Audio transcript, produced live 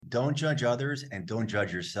don't judge others and don't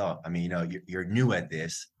judge yourself. I mean, you're new at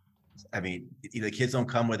this. I mean, the kids don't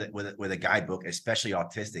come with a guidebook, especially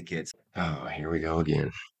autistic kids. Oh, here we go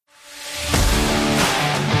again.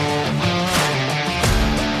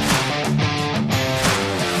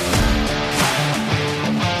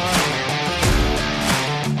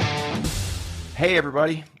 Hey,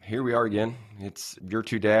 everybody. Here we are again. It's your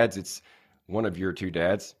two dads. It's one of your two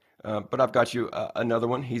dads. But I've got you another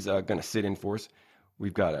one. He's going to sit in for us.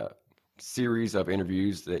 We've got a series of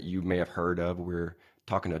interviews that you may have heard of. We're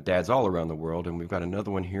talking to dads all around the world, and we've got another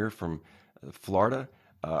one here from Florida.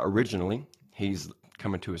 Originally, he's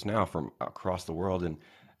coming to us now from across the world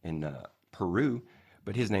in Peru,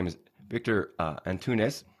 but his name is Victor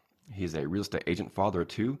Antunes. He's a real estate agent, father of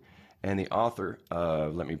two, and the author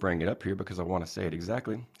of, let me bring it up here because I want to say it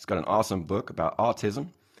exactly. He's got an awesome book about autism.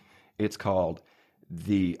 It's called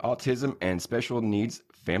The Autism and Special Needs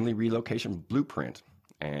Family Relocation Blueprint.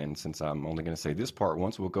 And since I'm only going to say this part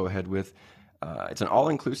once, we'll go ahead with it's an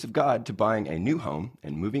all-inclusive guide to buying a new home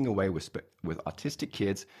and moving away with autistic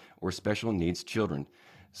kids or special needs children.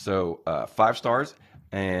 So 5 stars,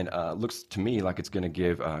 and looks to me like it's going to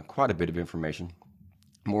give quite a bit of information,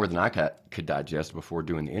 more than I could digest before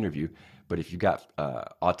doing the interview. But if you've got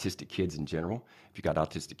autistic kids in general, if you've got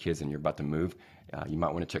autistic kids and you're about to move, you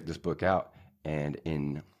might want to check this book out. And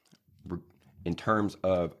in terms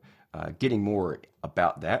of getting more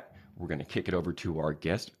about that, we're going to kick it over to our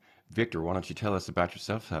guest. Victor, why don't you tell us about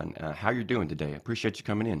yourself and how you're doing today? I appreciate you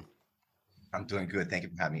coming in. I'm doing good. Thank you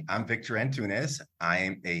for having me. I'm Victor Antunes. I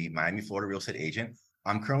am a Miami, Florida real estate agent.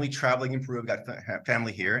 I'm currently traveling in Peru. I've got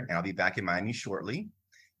family here, and I'll be back in Miami shortly.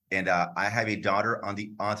 And I have a daughter on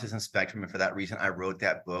the autism spectrum. And for that reason, I wrote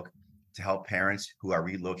that book to help parents who are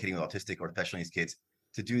relocating with autistic or special needs kids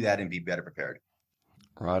to do that and be better prepared.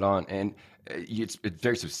 Right on. And it's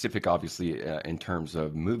very specific, obviously, in terms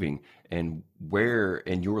of moving. And where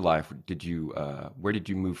in your life where did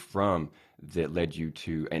you move from that led you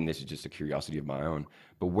to, and this is just a curiosity of my own,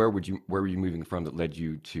 but where were you moving from that led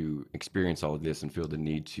you to experience all of this and feel the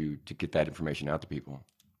need to get that information out to people?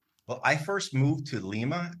 Well, I first moved to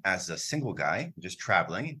Lima as a single guy, just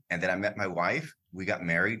traveling. And then I met my wife. We got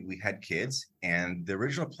married. We had kids. And the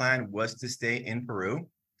original plan was to stay in Peru.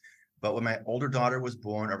 But when my older daughter was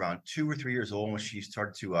born, around 2 or 3 years old, when she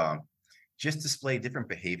started to just display different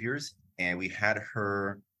behaviors, and we had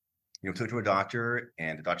her, took her to a doctor,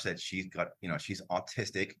 and the doctor said she's got, she's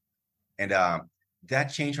autistic, and that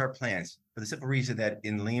changed our plans for the simple reason that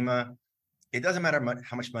in Lima, it doesn't matter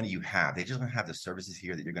how much money you have; they just don't have the services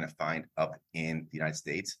here that you're going to find up in the United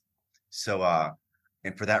States. So,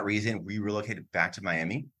 and for that reason, we relocated back to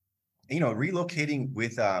Miami. Relocating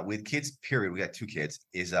with kids, period. We got 2 kids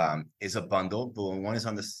is a bundle, but when one is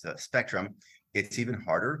on the spectrum, it's even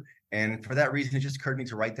harder. And for that reason, it just occurred to me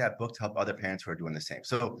to write that book to help other parents who are doing the same.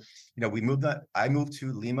 So, I moved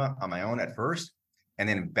to Lima on my own at first, and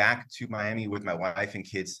then back to Miami with my wife and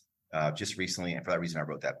kids just recently. And for that reason, I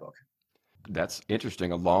wrote that book. That's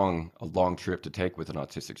interesting. A long trip to take with an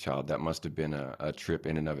autistic child. That must have been a trip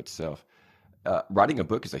in and of itself. Writing a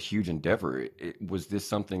book is a huge endeavor. Was this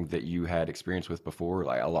something that you had experience with before?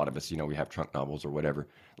 Like a lot of us, we have trunk novels or whatever.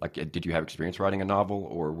 Like, did you have experience writing a novel,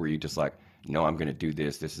 or were you just like, no, I'm going to do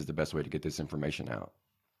this. This is the best way to get this information out?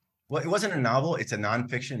 Well, it wasn't a novel; it's a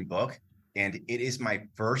nonfiction book, and it is my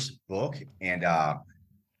first book. And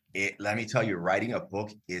let me tell you, writing a book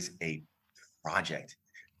is a project.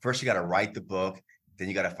 First, you got to write the book, then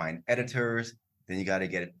you got to find editors, then you got to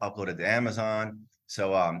get it uploaded to Amazon.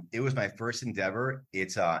 So it was my first endeavor.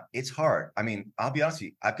 It's hard. I mean, I'll be honest with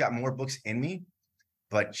you, I've got more books in me,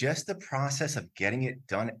 but just the process of getting it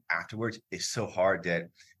done afterwards is so hard that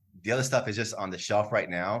the other stuff is just on the shelf right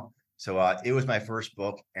now. So it was my first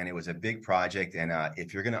book, and it was a big project. And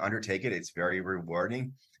if you're going to undertake it, it's very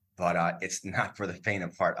rewarding, but it's not for the faint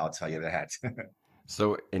of heart. I'll tell you that.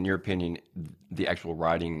 So, in your opinion, the actual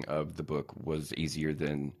writing of the book was easier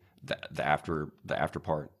than the after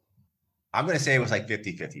part? I'm going to say it was like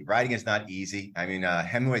 50-50. Writing is not easy. I mean,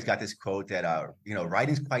 Hemingway's got this quote that,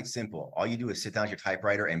 writing's quite simple. All you do is sit down at your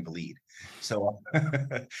typewriter and bleed. So,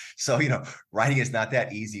 so, writing is not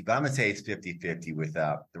that easy, but I'm going to say it's 50-50 with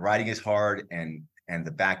the writing is hard, and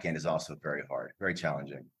the back end is also very hard, very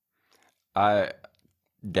challenging. I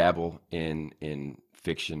dabble in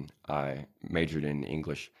fiction. I majored in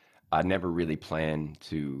English. I never really planned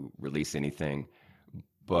to release anything,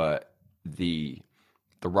 but the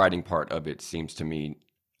writing part of it seems to me,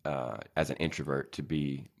 as an introvert, to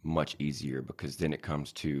be much easier, because then it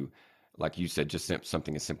comes to, like you said, just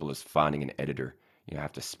something as simple as finding an editor. I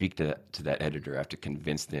have to speak to that editor. I have to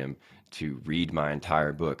convince them to read my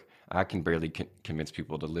entire book. I can barely convince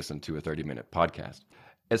people to listen to a 30-minute podcast.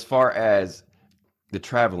 As far as the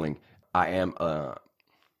traveling, I am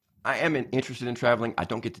interested in traveling. I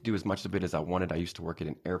don't get to do as much of it as I wanted. I used to work at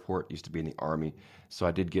an airport, used to be in the Army, so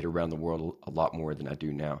I did get around the world a lot more than I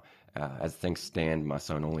do now. As things stand, my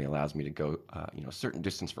son only allows me to go, a certain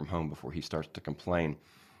distance from home before he starts to complain.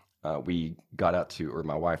 We got out to, or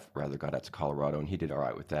my wife rather, got out to Colorado, and he did all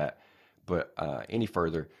right with that. But any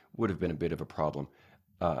further would have been a bit of a problem.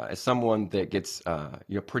 As someone that gets,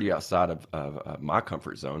 pretty outside of my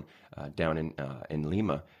comfort zone, down in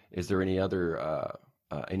Lima, is there any other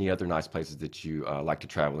nice places that you like to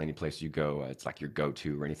travel? Any place you go, it's like your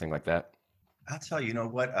go-to or anything like that? I'll tell you, you know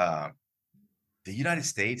what? The United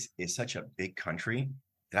States is such a big country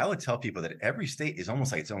that I would tell people that every state is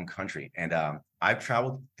almost like its own country. And I've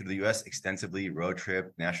traveled through the US extensively, road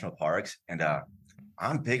trip, national parks, and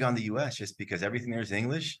I'm big on the US just because everything there is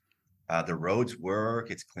English. The roads work,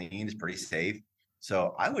 it's clean, it's pretty safe.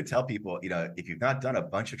 So I would tell people, if you've not done a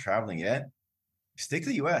bunch of traveling yet, stick to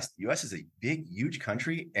the US. The US is a big, huge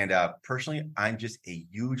country. And personally, I'm just a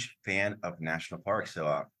huge fan of national parks.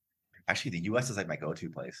 So actually, the US is like my go-to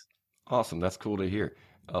place. Awesome. That's cool to hear.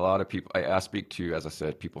 A lot of people I speak to, as I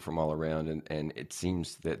said, people from all around, and it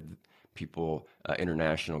seems that people,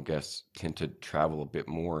 international guests, tend to travel a bit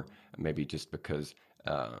more, maybe just because,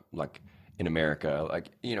 like in America,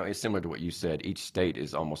 it's similar to what you said. Each state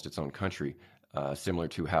is almost its own country, similar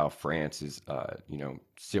to how France is,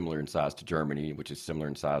 similar in size to Germany, which is similar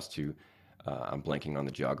in size to, I'm blanking on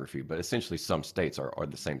the geography, but essentially some states are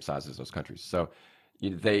the same size as those countries. So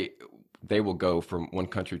they will go from one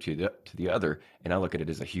country to the other, and I look at it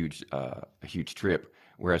as a huge trip.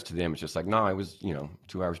 Whereas to them, it's just like, no, I was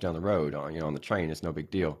 2 hours down the road on the train. It's no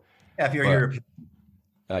big deal. Yeah, if you're But European,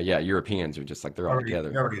 yeah, Europeans are just like they're all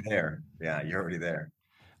together. you're already there. Yeah, you're already there.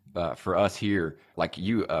 For us here, like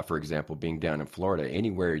you, for example, being down in Florida,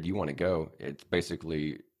 anywhere you want to go, it's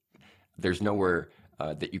basically there's nowhere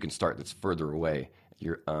that you can start that's further away.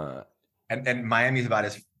 You're And Miami's about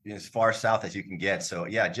as far south as you can get. So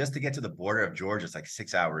yeah, just to get to the border of Georgia, it's like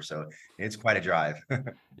 6 hours. So it's quite a drive.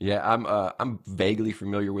 Yeah, I'm vaguely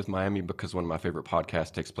familiar with Miami because one of my favorite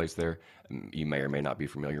podcasts takes place there. You may or may not be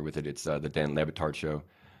familiar with it. It's the Dan Le Batard Show.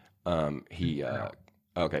 He No.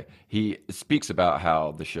 okay. He speaks about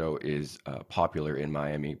how the show is popular in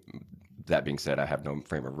Miami. That being said, I have no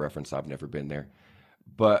frame of reference. I've never been there.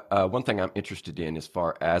 But one thing I'm interested in, as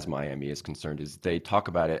far as Miami is concerned, is they talk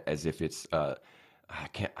about it as if it's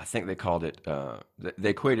I think they called it they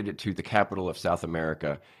equated it to the capital of South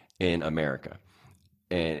America in America,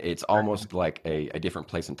 and it's almost like a different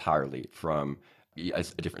place entirely from a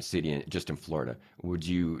different city just in Florida. Do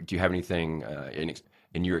you have anything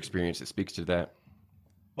in your experience that speaks to that?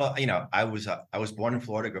 Well, I was born in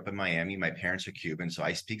Florida, grew up in Miami. My parents are Cuban, so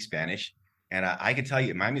I speak Spanish. And I can tell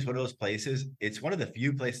you, Miami's one of those places. It's one of the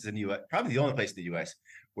few places in the U.S., probably the only place in the U.S.,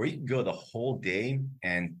 where you can go the whole day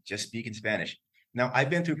and just speak in Spanish. Now, I've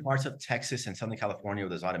been through parts of Texas and Southern California where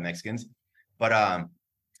there's a lot of Mexicans, but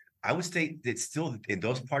I would say that still in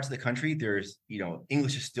those parts of the country, there's,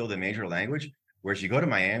 English is still the major language. Whereas you go to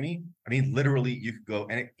Miami, I mean, literally you could go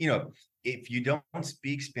and, if you don't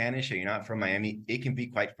speak Spanish and you're not from Miami, it can be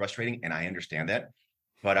quite frustrating. And I understand that.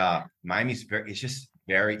 But Miami's it's just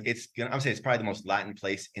I'm saying it's probably the most Latin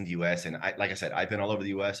place in the US. And like I said, I've been all over the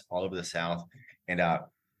US, all over the South. And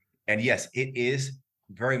yes, it is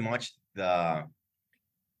very much the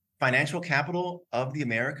financial capital of the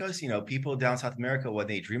Americas. People down South America, when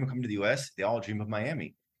they dream of coming to the US, they all dream of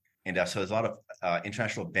Miami. And so there's a lot of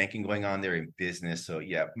international banking going on there in business. So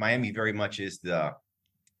yeah, Miami very much is the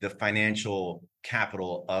financial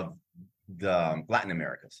capital of the Latin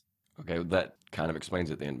Americas. Okay, well, that kind of explains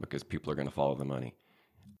it then, because people are going to follow the money.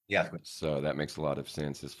 Yeah. So that makes a lot of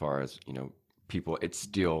sense as far as, people, it's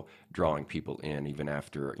still drawing people in even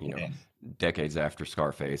after, Yeah. decades after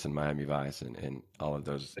Scarface and Miami Vice and all of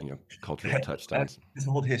those, cultural touchstones. That's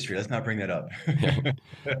old history. Let's not bring that up.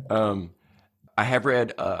 um, I have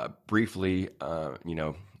read briefly,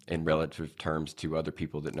 in relative terms to other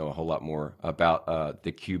people that know a whole lot more about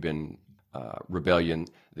the Cuban rebellion,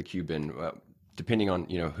 the Cuban, depending on,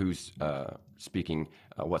 who's speaking,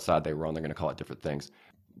 what side they were on, they're going to call it different things.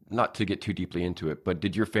 Not to get too deeply into it, but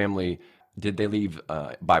did they leave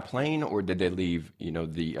by plane, or did they leave,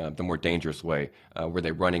 the more dangerous way? Were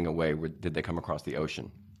they running away? Did they come across the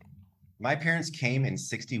ocean? My parents came in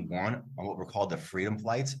 61 on what were called the freedom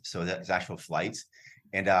flights. So that's actual flights.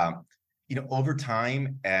 And, over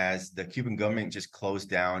time, as the Cuban government just closed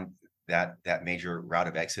down that major route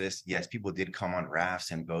of exodus, yes, people did come on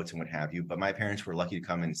rafts and boats and what have you. But my parents were lucky to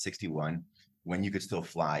come in 61 when you could still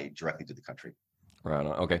fly directly to the country. Right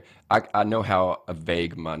on. Okay. I know how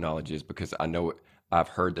vague my knowledge is because I know I've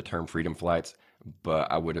heard the term freedom flights,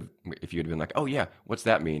 but I would have, if you'd been like, oh yeah, what's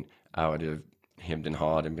that mean? I would have hemmed and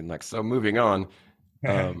hawed and been like, so moving on.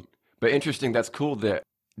 Um, but interesting. That's cool that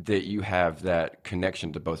you have that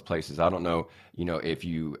connection to both places. I don't know, if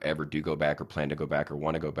you ever do go back or plan to go back or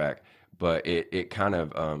want to go back, but it kind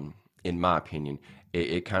of, in my opinion,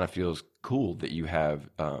 it kind of feels cool that you have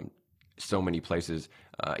so many places,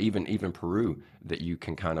 even Peru, that you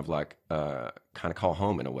can kind of like kind of call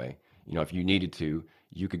home in a way. If you needed to,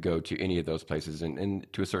 you could go to any of those places and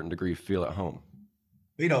to a certain degree feel at home.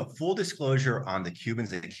 Full disclosure on the Cubans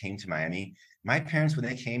that came to Miami. My parents, when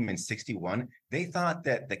they came in 61, they thought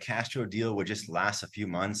that the Castro deal would just last a few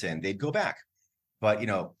months and they'd go back. But,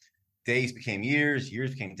 days became years,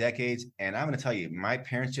 years became decades. And I'm going to tell you, my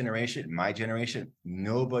parents' generation, my generation,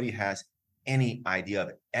 nobody has any idea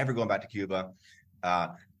of ever going back to Cuba. Uh,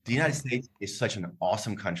 the United States is such an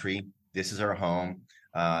awesome country. This is our home.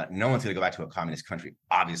 No one's going to go back to a communist country.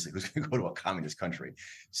 Obviously, who's going to go to a communist country?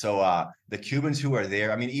 So the Cubans who are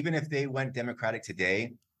there, I mean, even if they went democratic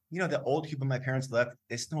today, the old Cuba my parents left,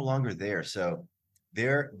 it's no longer there. So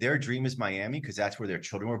their dream is Miami because that's where their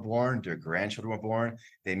children were born, their grandchildren were born.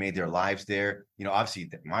 They made their lives there.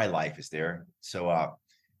 Obviously my life is there. So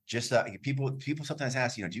just people sometimes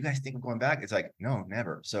ask, do you guys think of going back? It's like, no,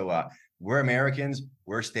 never. So we're Americans,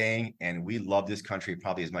 we're staying, and we love this country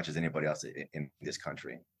probably as much as anybody else in this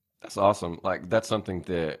country. That's awesome. Like that's something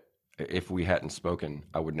that if we hadn't spoken,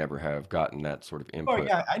 I would never have gotten that sort of Oh input.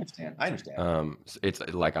 yeah, I understand. I understand. It's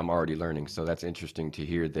like I'm already learning, so that's interesting to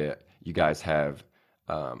hear that you guys have.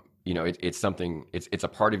 It's something. It's a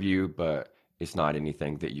part of you, but it's not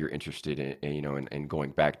anything that you're interested in. In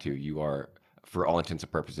going back to. You are, for all intents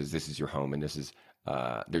and purposes, this is your home, and this is.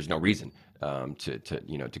 There's no reason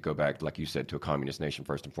to go back, like you said, to a communist nation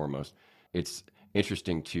first and foremost. It's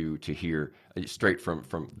interesting to hear straight from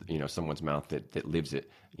someone's mouth that lives it.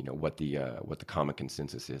 What the common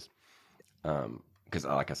consensus is. Because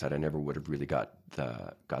like I said, I never would have really got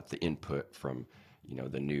the input from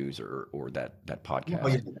the news or that Oh,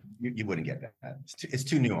 podcast. yeah, you wouldn't get that. It's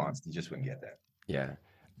too nuanced. You just wouldn't get that. Yeah.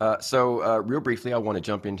 So real briefly, I want to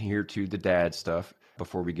jump in here to the dad stuff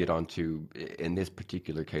before we get on to, in this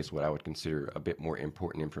particular case, what I would consider a bit more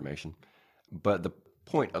important information. But the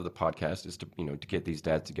point of the podcast is to get these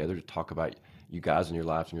dads together to talk about you guys and your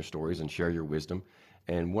lives and your stories and share your wisdom.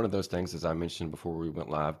 And one of those things, as I mentioned before we went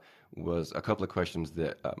live, was a couple of questions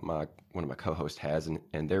that one of my co-hosts has,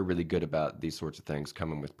 and they're really good about these sorts of things,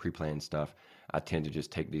 coming with pre-planned stuff. I tend to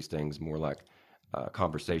just take these things more like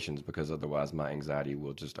conversations because otherwise my anxiety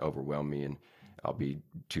will just overwhelm me and I'll be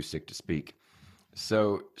too sick to speak.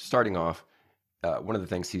 So starting off, one of the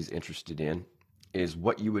things he's interested in is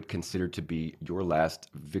what you would consider to be your last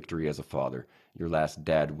victory as a father, your last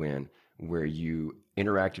dad win, where you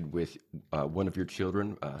interacted with one of your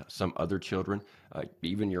children, some other children,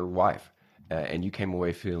 even your wife, and you came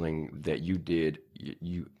away feeling that you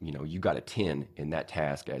got a 10 in that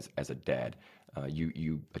task as a dad.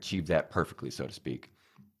 You achieved that perfectly, so to speak.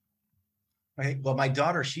 Okay. Well, my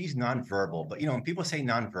daughter, she's nonverbal, but when people say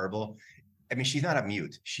nonverbal, I mean, she's not a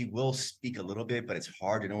mute. She will speak a little bit, but it's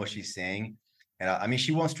hard to know what she's saying. And I mean,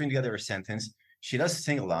 she won't string together a sentence. She does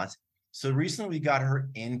sing a lot. So recently we got her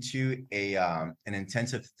into an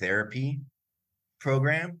intensive therapy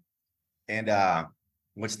program. And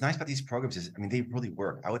what's nice about these programs is, I mean, they really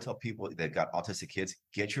work. I would tell people that got autistic kids,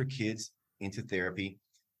 get your kids into therapy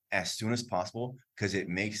as soon as possible because it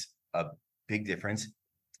makes a big difference.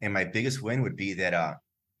 And my biggest win would be that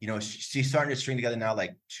she's starting to string together now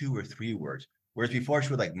like 2 or 3 words, whereas before she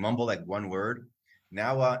would like mumble like one word.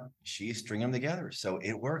 Now she's stringing them together, so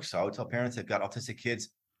it works. So I would tell parents that got autistic kids,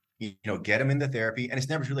 get them into therapy, and it's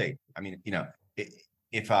never too late. I mean,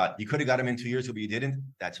 if you could have got them in 2 years ago, but you didn't,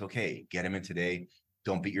 that's okay. Get them in today.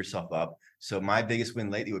 Don't beat yourself up. So my biggest win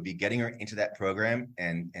lately would be getting her into that program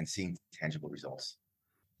and seeing tangible results.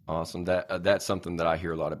 Awesome. That's something that I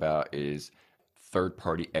hear a lot about is third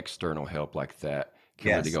party external help like that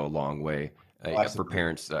can really Yes. go a long way Oh, for absolutely.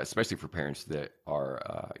 parents, especially for parents that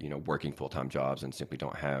are working full time jobs and simply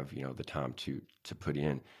don't have the time to put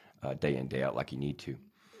in day out like you need to.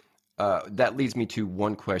 That leads me to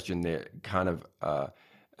one question that kind of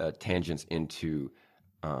tangents into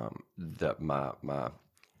my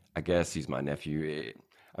I guess he's my nephew.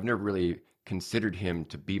 I've never really considered him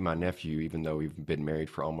to be my nephew, even though we've been married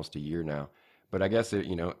for almost a year now. But I guess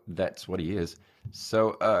that's what he is.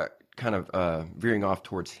 So, kind of veering off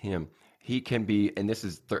towards him, he can be, and this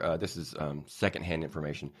is secondhand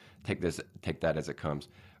information. Take that as it comes.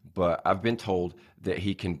 But I've been told that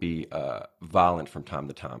he can be violent from time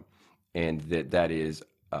to time, and that is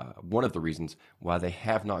one of the reasons why they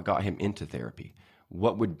have not got him into therapy.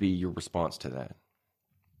 What would be your response to that?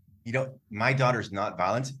 My daughter's not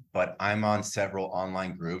violent, but I'm on several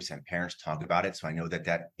online groups and parents talk about it. So I know that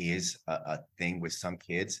that is a thing with some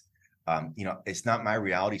kids. It's not my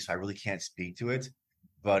reality, so I really can't speak to it.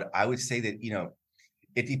 But I would say that,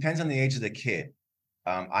 it depends on the age of the kid.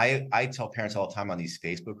 I tell parents all the time on these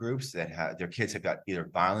Facebook groups that their kids have got either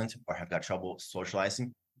violent or have got trouble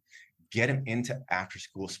socializing, get them into after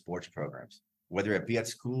school sports programs, whether it be at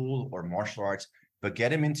school or martial arts, but get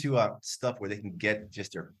them into stuff where they can get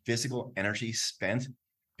just their physical energy spent.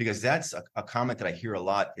 Because that's a comment that I hear a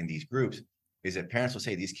lot in these groups is that parents will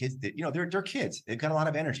say these kids, they're kids, they've got a lot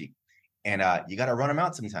of energy, and you got to run them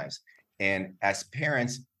out sometimes. And as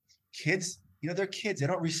parents, kids, they're kids. They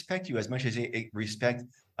don't respect you as much as they respect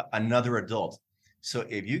another adult. So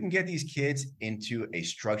if you can get these kids into a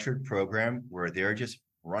structured program where they're just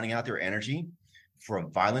running out their energy, for a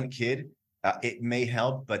violent kid, it may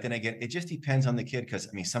help. But then again, it just depends on the kid, because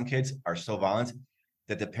I mean, some kids are so violent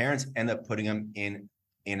that the parents end up putting them in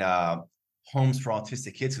homes for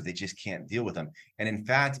autistic kids, so they just can't deal with them. And in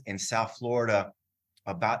fact, in South Florida,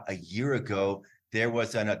 about a year ago, there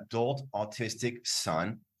was an adult autistic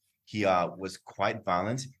son. He was quite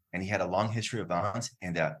violent, and he had a long history of violence,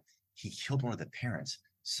 and he killed one of the parents.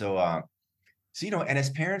 So, and as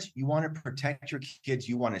parents, you want to protect your kids,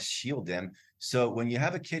 you want to shield them. So when you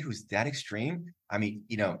have a kid who's that extreme, I mean,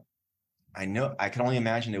 I know I can only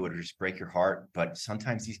imagine it would just break your heart, but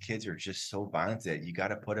sometimes these kids are just so violent that you got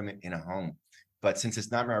to put them in a home. But since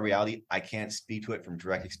it's not my reality, I can't speak to it from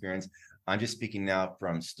direct experience. I'm just speaking now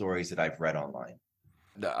from stories that I've read online.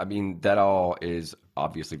 I mean, that all is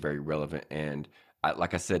obviously very relevant. And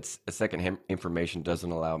like I said, secondhand information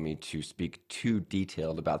doesn't allow me to speak too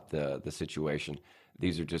detailed about the situation.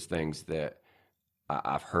 These are just things that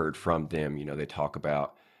I've heard from them, they talk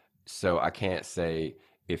about. So I can't say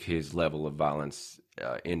if his level of violence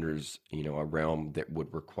enters, a realm that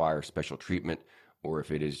would require special treatment, or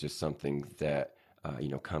if it is just something that,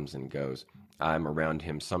 comes and goes. I'm around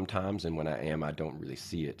him sometimes, and when I am, I don't really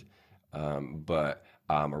see it. But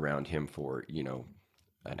I'm around him for,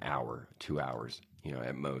 an hour, 2 hours,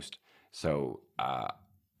 at most. So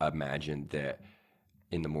imagine that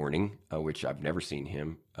in the morning, which I've never seen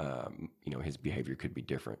him, his behavior could be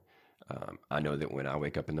different. I know that when I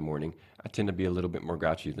wake up in the morning, I tend to be a little bit more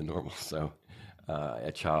grouchy than normal. So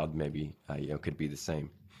a child maybe, could be the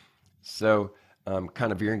same. So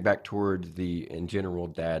kind of veering back toward the, in general,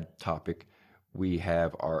 dad topic, we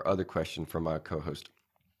have our other question from our co-host,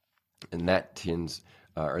 and that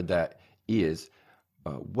is,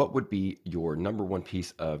 what would be your number one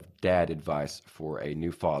piece of dad advice for a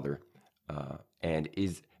new father? And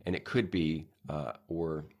it could be,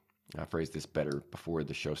 or I phrased this better before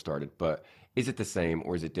the show started, but is it the same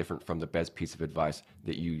or is it different from the best piece of advice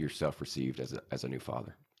that you yourself received as a new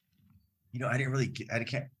father? I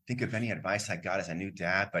can't think of any advice I got as a new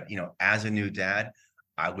dad, but as a new dad,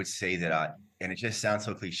 I would say that, and it just sounds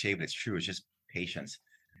so cliche, but it's true. It's just patience.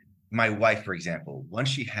 My wife, for example, once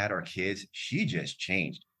she had our kids, she just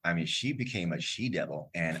changed. I mean, she became a she devil,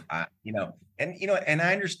 and and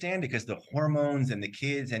I understand, because the hormones and the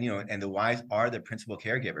kids and the wives are the principal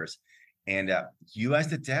caregivers, and you as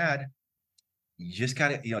the dad, you just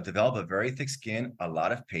got to develop a very thick skin, a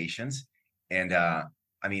lot of patience, and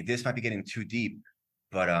I mean, this might be getting too deep,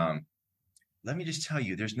 but let me just tell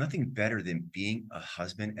you, there's nothing better than being a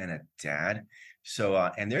husband and a dad. So,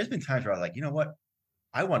 and there's been times where I was like, you know what?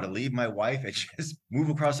 I want to leave my wife and just move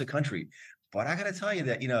across the country. But I got to tell you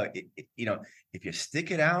that, if you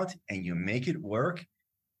stick it out and you make it work,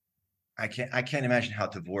 I can't imagine how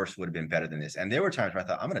divorce would have been better than this. And there were times where I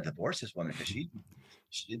thought, I'm going to divorce this woman because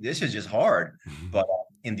this is just hard. But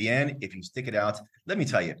in the end, if you stick it out, let me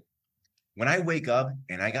tell you, when I wake up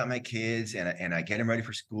and I got my kids and I get them ready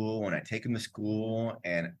for school, and I take them to school,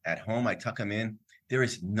 and at home I tuck them in, there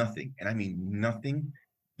is nothing, and I mean nothing,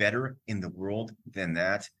 better in the world than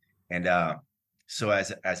that. And so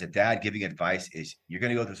as a dad, giving advice is, you're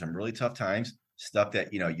going to go through some really tough times, stuff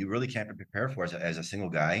that you really can't prepare for as a single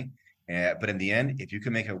guy. But in the end, if you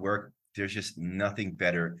can make it work, there's just nothing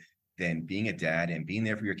better than being a dad and being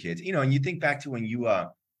there for your kids. And you think back to when you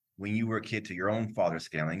were a kid, to your own father's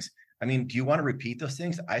failings. I mean, do you want to repeat those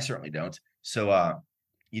things? I certainly don't. So,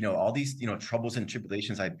 all these, troubles and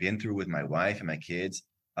tribulations I've been through with my wife and my kids,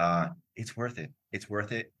 it's worth it. It's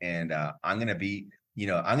worth it. And I'm going to be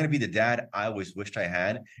the dad I always wished I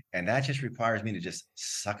had. And that just requires me to just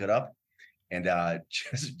suck it up and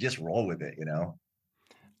just roll with it,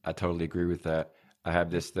 I totally agree with that. I have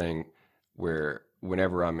this thing where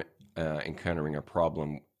whenever I'm encountering a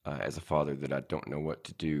problem as a father that I don't know what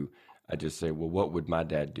to do, I just say, well, what would my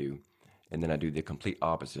dad do? And then I do the complete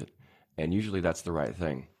opposite. And usually that's the right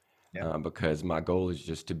thing, Yeah. because my goal is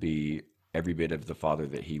just to be every bit of the father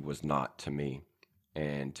that he was not to me,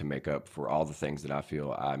 and to make up for all the things that I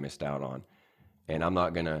feel I missed out on. And I'm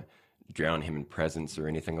not going to drown him in presents or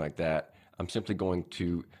anything like that. I'm simply going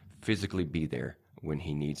to physically be there when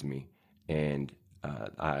he needs me. And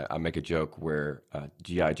I make a joke where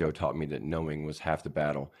G.I. Joe taught me that knowing was half the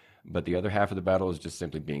battle, but the other half of the battle is just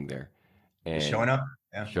simply being there Just and showing up.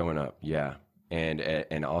 Yeah. showing up. Yeah.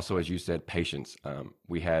 And also, as you said, patience.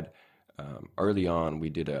 We had early on, we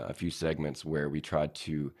did a few segments where we tried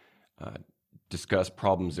to uh, discuss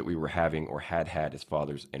problems that we were having or had as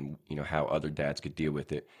fathers, and how other dads could deal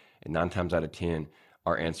with it. And 9 times out of 10,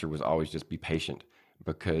 our answer was always just be patient,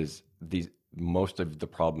 because these most of the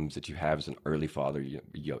problems that you have as an early father,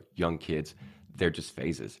 young kids, they're just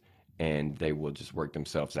phases, and they will just work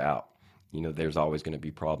themselves out. There's always going to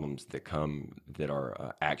be problems that come that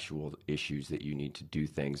are actual issues that you need to do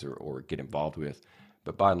things or get involved with.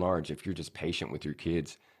 But by and large, if you're just patient with your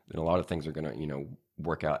kids, then a lot of things are going to,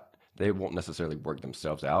 work out. They won't necessarily work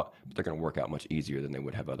themselves out, but they're going to work out much easier than they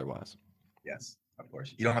would have otherwise. Yes, of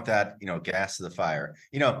course. You don't have to add, gas to the fire.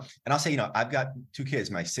 And I'll say, I've got 2 kids,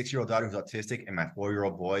 my 6-year-old daughter who's autistic and my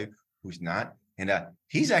 4-year-old boy who's not. And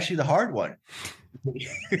he's actually the hard one. He's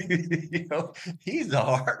the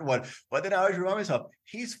hard one. But then I always remind myself,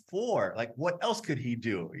 he's 4. Like, what else could he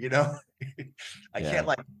do? I Yeah. can't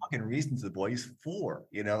fucking reason to the boy. He's 4,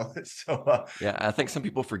 So Yeah, I think some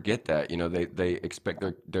people forget that. They expect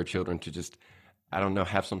their children to just, I don't know,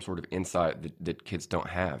 have some sort of insight that kids don't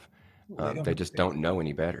have. They just don't know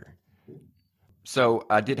any better. So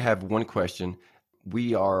I did have one question.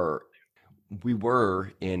 We were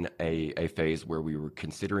in a phase where we were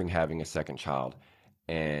considering having a second child,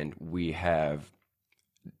 and we have,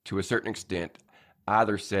 to a certain extent,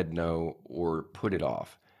 either said no or put it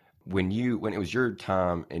off. When it was your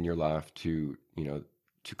time in your life to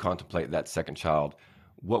contemplate that second child,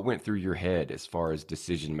 what went through your head as far as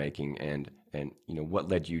decision making, and what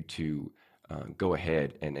led you to go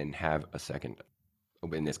ahead and have a second,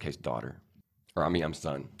 in this case, daughter, or I'm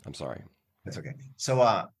son. I'm sorry. That's okay. So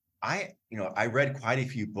I read quite a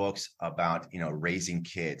few books about raising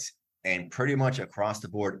kids, and pretty much across the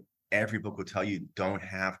board, every book will tell you don't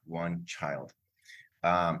have one child.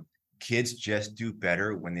 Kids just do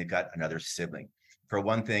better when they've got another sibling. For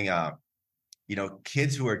one thing,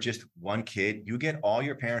 kids who are just one kid, you get all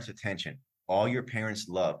your parents' attention, all your parents'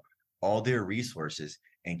 love, all their resources.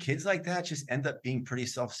 And kids like that just end up being pretty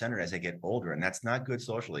self-centered as they get older, and that's not good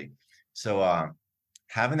socially. So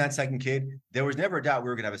having that second kid, there was never a doubt we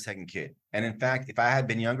were going to have a second kid. And in fact, if I had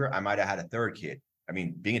been younger, I might have had a third kid. I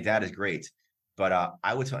mean, being a dad is great, but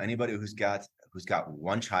I would tell anybody who's got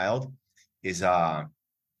one child is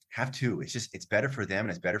have 2. It's better for them and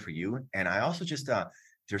it's better for you. And I also just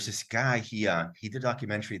there's this guy, he did a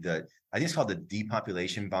documentary that I think it's called The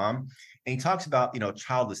Depopulation Bomb, and he talks about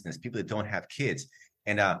childlessness, people that don't have kids,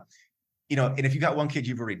 and and if you got one kid,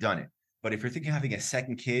 you've already done it. But if you're thinking of having a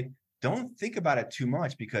second kid, don't think about it too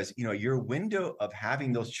much, because your window of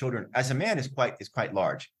having those children as a man is quite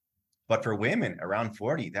large. But for women around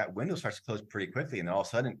 40, that window starts to close pretty quickly, and then all of a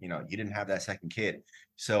sudden, you didn't have that second kid.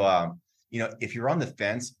 So if you're on the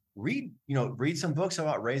fence, read some books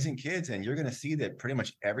about raising kids, and you're going to see that pretty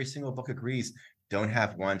much every single book agrees don't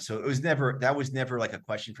have one. So that was never like a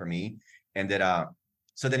question for me. And that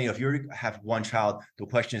so then if you have one child, the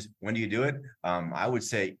question is, when do you do it? I would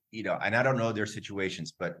say, and I don't know their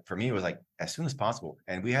situations, but for me it was like as soon as possible.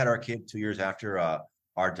 And we had our kid 2 years after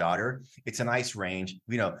our daughter. It's a nice range.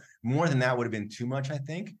 More than that would have been too much, I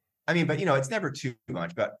think. I mean, but it's never too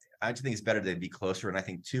much, but I just think it's better to be closer, and I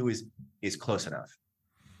think 2 is close enough.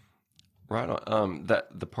 Right on.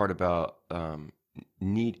 That the part about not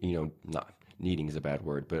needing is a bad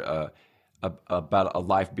word, but about a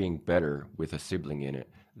life being better with a sibling in it.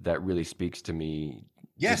 That really speaks to me.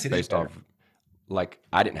 Yes, Just it is based better. off, like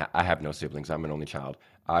I have no siblings. I'm an only child.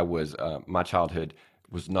 My childhood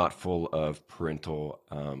was not full of parental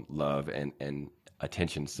love and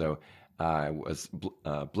attention. So I was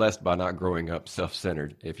blessed by not growing up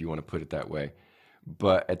self-centered, if you want to put it that way.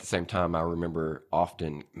 But at the same time, I remember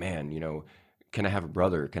often, man, can I have a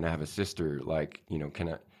brother? Can I have a sister? Like,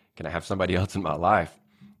 can I have somebody else in my life?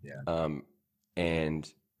 Yeah. And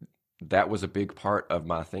that was a big part of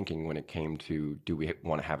my thinking when it came to, do we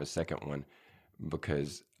want to have a second one?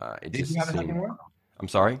 Because it Did you just have a second seemed. one? I'm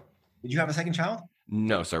sorry. Did you have a second child?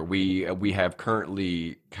 No, sir. We have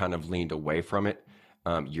currently kind of leaned away from it.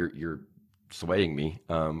 You're swaying me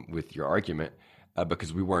with your argument,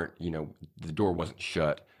 because we weren't, the door wasn't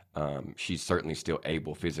shut. She's certainly still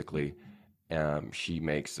able physically. She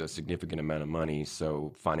makes a significant amount of money,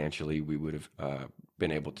 so financially we would have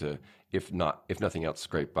been able to, if nothing else,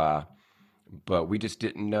 scrape by. But we just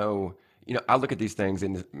didn't know. I look at these things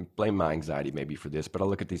and blame my anxiety maybe for this, but I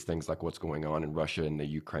look at these things like what's going on in Russia and the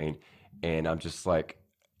Ukraine, and I'm just like,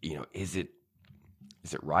 is it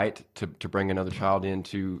right to bring another child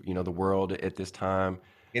into the world at this time?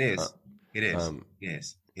 It Uh, is. It is. um, It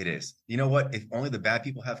is. It is. You know what? If only the bad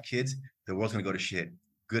people have kids, the world's gonna go to shit.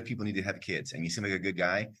 Good people need to have kids, and you seem like a good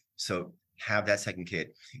guy, so have that second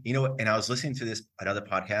kid. You know what? And I was listening to this another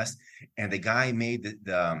podcast, and the guy made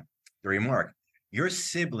the remark: your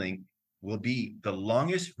sibling will be the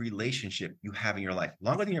longest relationship you have in your life,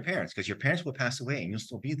 longer than your parents, because your parents will pass away and you'll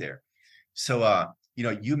still be there. So,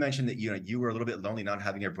 you mentioned that you were a little bit lonely not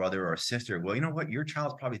having a brother or a sister. Well, you know what? Your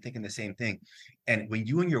child's probably thinking the same thing. And when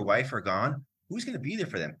you and your wife are gone, who's going to be there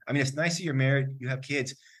for them? I mean, it's nice that you're married, you have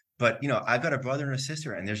kids, but I've got a brother and a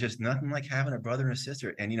sister, and there's just nothing like having a brother and a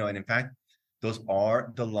sister. And in fact, those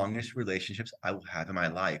are the longest relationships I will have in my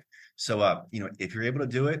life. So, if you're able to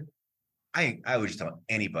do it, I would just tell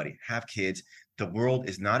anybody, have kids. The world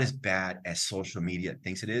is not as bad as social media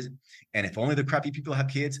thinks it is. And if only the crappy people have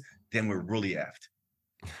kids, then we're really effed.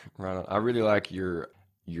 right on. I really like your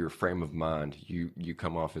frame of mind. You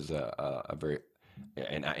come off as a very,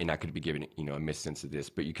 and I could be giving a missense of this,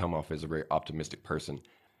 but you come off as a very optimistic person.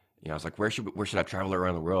 I was like, where should I travel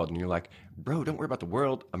around the world? And you're like, bro, don't worry about the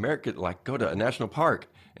world. America, like, go to a national park.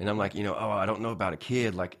 And I'm like, oh, I don't know about a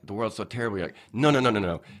kid. Like, the world's so terrible. You're like, no, no, no, no,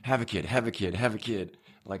 no. Have a kid, have a kid, have a kid.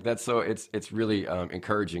 Like that's so it's really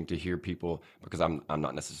encouraging to hear people, because I'm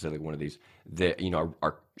not necessarily one of these that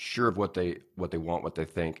are sure of what they want, what they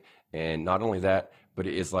think, and not only that, but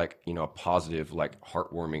it is like a positive, like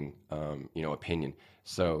heartwarming opinion.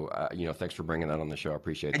 So thanks for bringing that on the show. I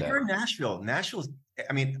appreciate And that. you're in Nashville. Nashville's,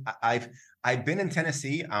 I mean, I've been in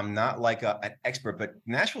Tennessee. I'm not like an expert, but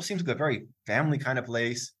Nashville seems like a very family kind of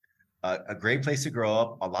place, a great place to grow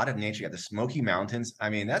up, a lot of nature. You have the Smoky Mountains.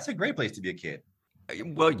 I mean, that's a great place to be a kid.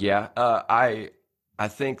 Well, yeah, I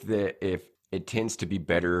think that if it tends to be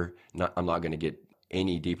better, I'm not going to get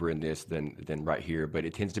any deeper in this than right here, but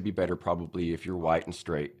it tends to be better probably if you're white and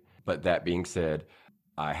straight. But that being said,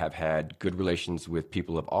 I have had good relations with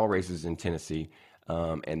people of all races in Tennessee,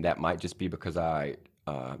 and that might just be because I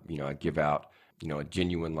give out a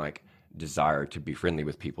genuine like desire to be friendly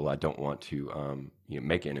with people. I don't want to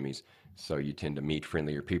make enemies, so you tend to meet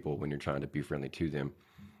friendlier people when you're trying to be friendly to them.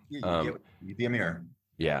 You Um, you be a mirror.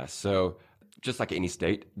 yeah, so just like any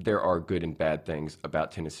state, there are good and bad things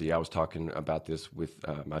about Tennessee. I was talking about this with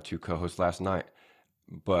my two co-hosts last night,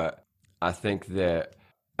 but I think that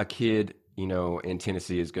a kid, in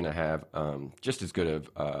Tennessee is going to have just as good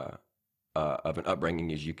of an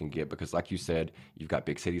upbringing as you can get, because, like you said, you've got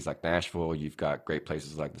big cities like Nashville, you've got great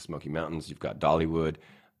places like the Smoky Mountains, you've got Dollywood,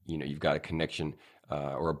 you've got a connection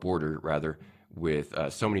or a border rather with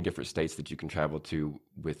so many different states that you can travel to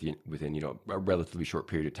within a relatively short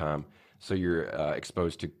period of time. So you're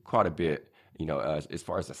exposed to quite a bit. As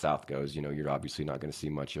far as the South goes, you're obviously not going to see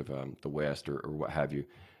much of the West or what have you.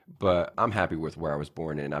 But I'm happy with where I was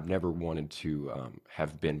born, and I've never wanted to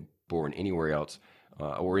have been born anywhere else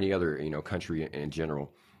or any other country in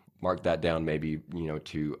general. Mark that down, maybe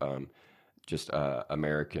to just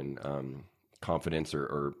American confidence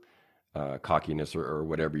or cockiness or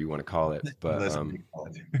whatever you want to call it. But Listen, we call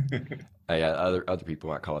it. yeah, other people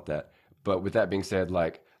might call it that. But with that being said,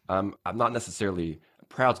 like I'm not necessarily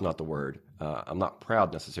proud's not the word. I'm not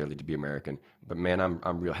proud necessarily to be American, but man,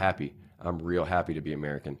 I'm real happy. I'm real happy to be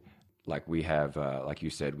American. Like we have, like you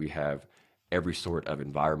said, we have every sort of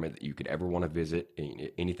environment that you could ever want to visit,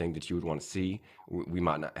 anything that you would want to see. We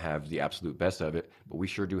might not have the absolute best of it, but we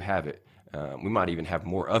sure do have it. We might even have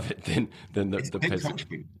more of it than It's a the big place.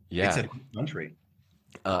 country. It's Yeah, a big country.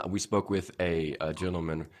 we spoke with a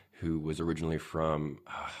gentleman who was originally from,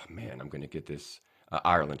 man, I'm going to get this,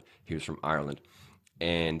 Ireland. He was from Ireland,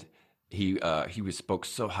 and he was spoke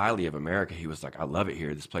so highly of America. He was like, "I love it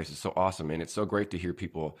here. This place is so awesome," and it's so great to hear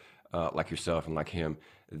people like yourself and like him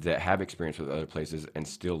that have experience with other places and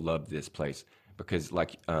still love this place. Because,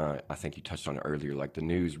 like I think you touched on it earlier, like the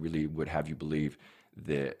news really would have you believe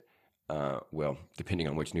that, well, depending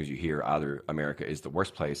on which news you hear, either America is the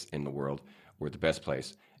worst place in the world or the best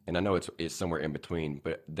place. And I know it's somewhere in between,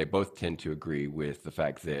 but they both tend to agree with the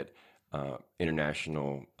fact that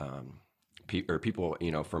international or people,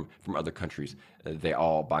 from other countries, they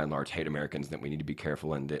all by and large hate Americans. That we need to be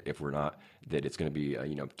careful, and that if we're not, that it's going to be,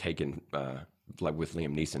 taken like with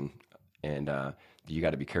Liam Neeson, and you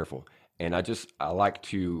got to be careful. And I like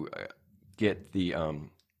to get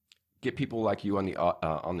get people like you on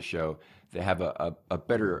the show that have a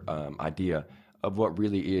better idea of what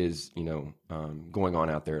really is, going on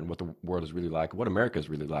out there and what the world is really like, what America is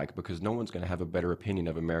really like, because no one's going to have a better opinion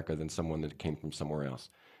of America than someone that came from somewhere else,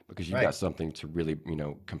 because you've Right. got something to really,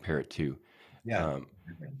 compare it to. Yeah. Um,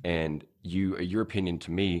 and your opinion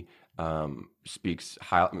to me speaks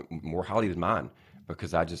more highly than mine,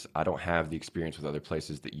 because I don't have the experience with other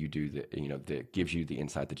places that you do, that that gives you the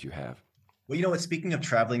insight that you have. Well, you know what? Speaking of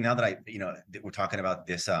traveling, now that that we're talking about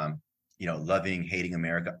this, loving, hating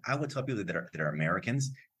America, I would tell people that are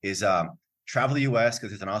Americans is travel the U.S.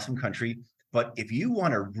 because it's an awesome country. But if you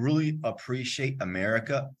want to really appreciate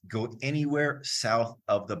America, go anywhere south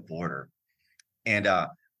of the border, and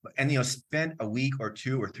spend a week or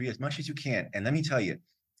 2 or 3 as much as you can. And let me tell you,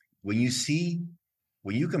 when you see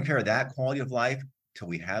when you compare that quality of life to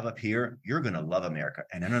we have up here, you're gonna love America.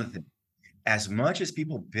 And another thing, as much as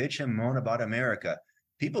people bitch and moan about America,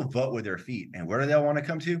 people vote with their feet. And where do they want to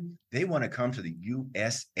come to? They want to come to the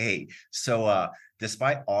USA. So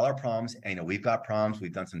despite all our problems, and we've got problems,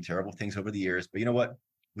 we've done some terrible things over the years, but you know what?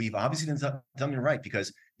 We've obviously done something right,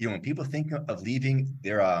 because when people think of leaving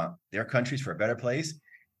their countries for a better place,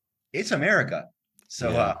 it's America.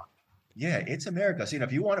 So Yeah. yeah, it's America. So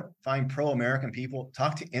if you want to find pro-American people,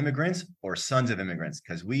 talk to immigrants or sons of immigrants,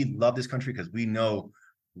 because we love this country, because we know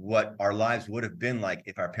what our lives would have been like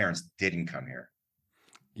if our parents didn't come here.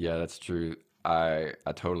 Yeah, that's true. I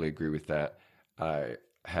totally agree with that. I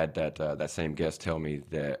had that same guest tell me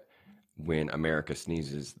that when America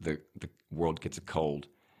sneezes, the world gets a cold,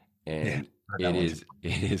 Yeah, and heard that it one too. is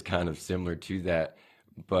it is kind of similar to that.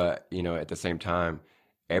 But at the same time,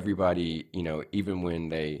 everybody, even when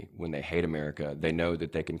they hate America, they know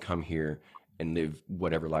that they can come here and live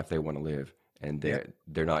whatever life they want to live, and Yeah,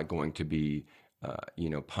 they're not going to be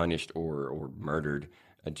punished or murdered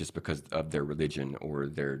just because of their religion or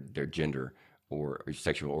their gender or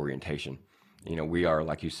sexual orientation. We are,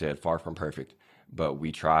 like you said, far from perfect, but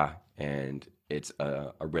we try, and it's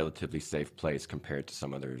a relatively safe place compared to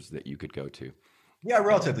some others that you could go to. yeah, And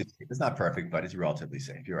relatively safe. It's not perfect, but it's relatively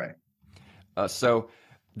safe. You're right. so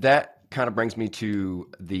that kind of brings me to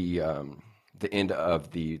the end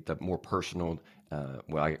of the more personal.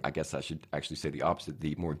 Well, I guess I should actually say the opposite.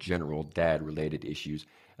 The more general dad related issues,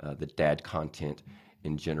 the dad content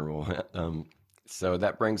in general. So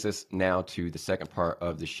that brings us now to the second part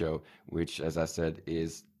of the show, which, as I said,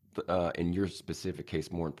 is in your specific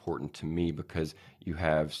case more important to me, because you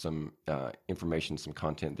have some information, some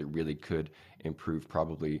content that really could improve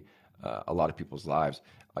probably a lot of people's lives.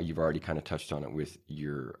 You've already kind of touched on it with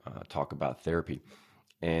your talk about therapy.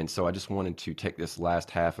 And so I just wanted to take this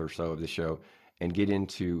last half or so of the show and get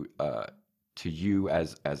into to you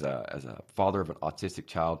as a father of an autistic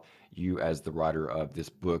child, you as the writer of this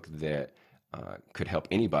book that could help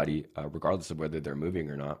anybody, regardless of whether they're moving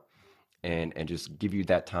or not, and just give you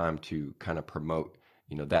that time to kind of promote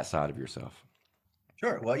that side of yourself.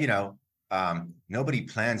 Sure. Well, nobody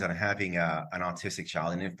plans on having an autistic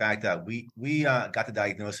child, and in fact, we got the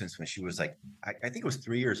diagnosis when she was like, I think it was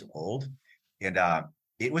 3 years old, and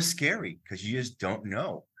it was scary because you just don't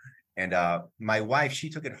know. And my wife, she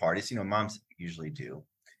took it hardest. Moms usually do,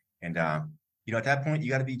 and at that point, you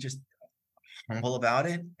got to be just humble about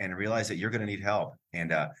it and realize that you're going to need help.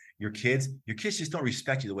 And your kids just don't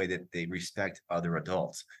respect you the way that they respect other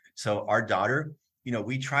adults. So our daughter,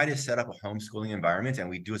 we try to set up a homeschooling environment, and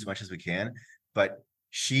we do as much as we can, but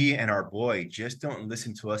she and our boy just don't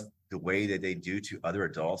listen to us the way that they do to other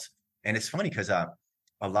adults. And it's funny because a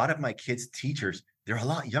lot of my kids' teachers, they're a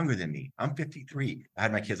lot younger than me. I'm 53. I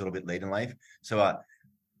had my kids a little bit late in life.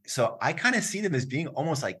 So I kind of see them as being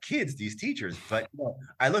almost like kids, these teachers. But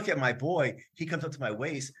I look at my boy, he comes up to my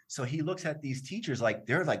waist. So he looks at these teachers like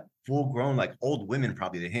they're like full grown, like old women,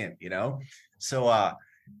 probably to him. So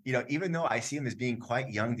even though I see them as being quite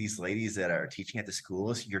young, these ladies that are teaching at the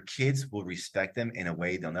schools, your kids will respect them in a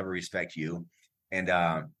way they'll never respect you. And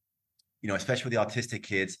especially with the autistic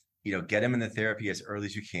kids, get them in the therapy as early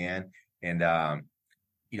as you can. And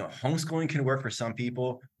homeschooling can work for some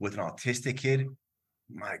people. With an autistic kid,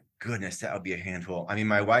 my goodness, that would be a handful. I mean,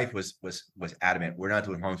 my wife was adamant, we're not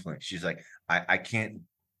doing homeschooling. She's like, I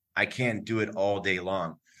can't do it all day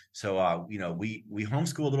long. So we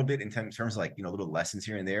homeschool a little bit in terms of like little lessons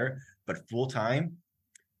here and there, but full time,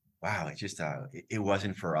 wow, it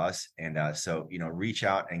wasn't for us. And so reach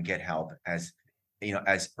out and get help as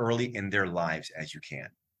early in their lives as you can.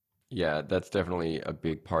 Yeah, that's definitely a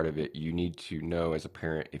big part of it. You need to know as a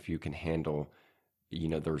parent if you can handle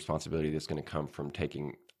the responsibility that's going to come from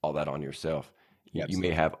taking all that on yourself. Yeah, You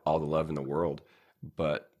may absolutely. have all the love in the world,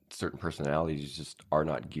 but certain personalities just are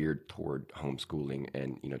not geared toward homeschooling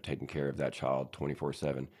and taking care of that child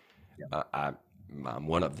 24/7. Yeah. I'm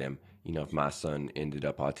one of them. If my son ended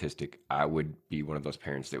up autistic, I would be one of those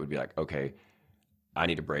parents that would be like, okay, I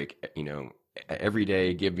need a break. Every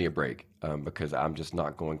day, give me a break, because I'm just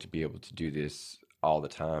not going to be able to do this all the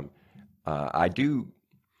time. I do.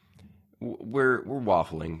 We're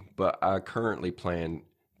waffling, but I currently plan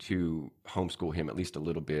to homeschool him at least a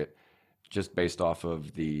little bit, just based off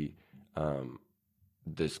of the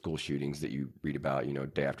school shootings that you read about,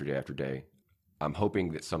 day after day after day. I'm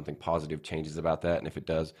hoping that something positive changes about that, and if it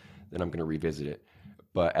does, then I'm going to revisit it.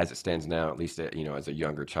 But as it stands now, at least as a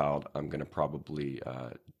younger child, I'm going to probably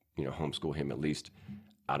homeschool him at least,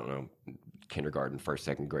 I don't know, kindergarten, first,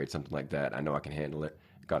 second grade, something like that. I know I can handle it.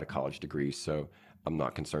 Got a college degree, so I'm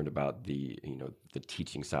not concerned about the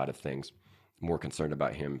teaching side of things. More concerned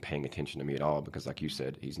about him paying attention to me at all, because like you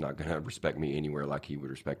said, he's not going to respect me anywhere like he would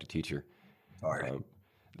respect a teacher. Hard. Um,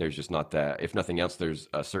 there's just not that. If nothing else, there's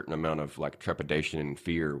a certain amount of like trepidation and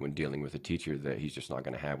fear when dealing with a teacher that he's just not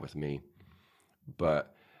going to have with me.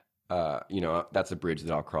 But that's a bridge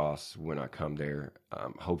that I'll cross when I come there.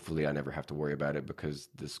 Hopefully, I never have to worry about it, because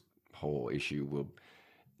this whole issue will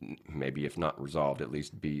maybe, if not resolved, at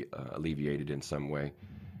least be alleviated in some way.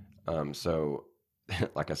 So,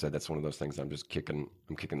 like I said, that's one of those things I'm just kicking.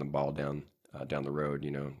 I'm kicking the ball down the road,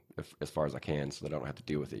 as far as I can, so that I don't have to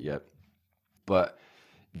deal with it yet. But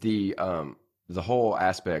the whole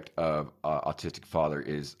aspect of autistic father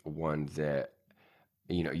is one that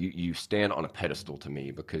you stand on a pedestal to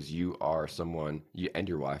me, because you are someone, you and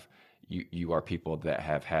your wife, you are people that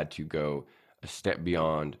have had to go a step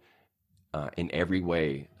beyond in every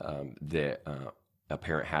way that a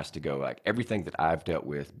parent has to go. Like everything that I've dealt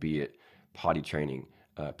with, be it potty training,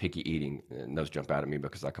 picky eating, and those jump out at me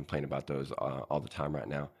because I complain about those all the time right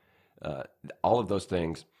now. Uh, all of those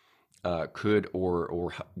things could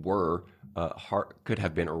or were could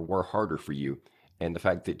have been or were harder for you, and the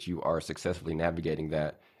fact that you are successfully navigating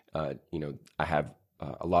that, I have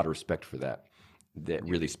a lot of respect for that. That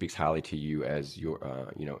really speaks highly to you as your,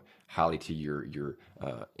 highly to your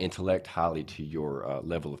intellect, highly to your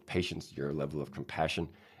level of patience, your level of compassion,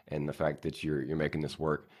 and the fact that you're making this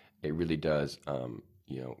work. It really does.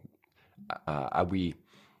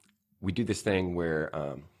 We do this thing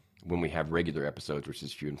where when we have regular episodes, which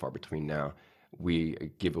is few and far between now, we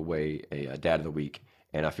give away a dad of the week,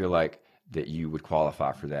 and I feel like that you would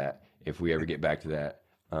qualify for that. If we ever get back to that,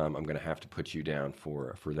 I'm going to have to put you down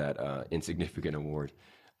for that insignificant award,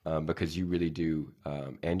 because you really do,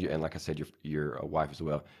 and like I said, your wife as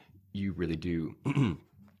well. You really do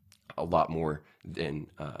a lot more than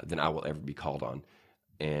I will ever be called on,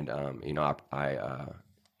 and I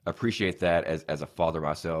appreciate that as a father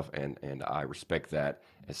myself, and I respect that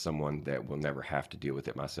as someone that will never have to deal with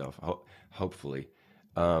it myself, hopefully.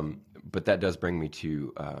 But that does bring me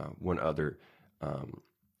to one other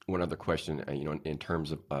question. In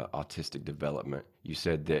terms of autistic development, you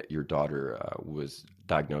said that your daughter was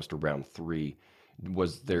diagnosed around 3.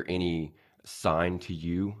 Was there any sign to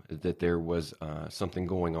you that there was something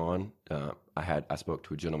going on? I spoke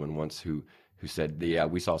to a gentleman once who said, yeah,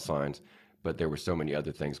 we saw signs, but there were so many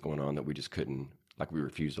other things going on that we just couldn't, like, we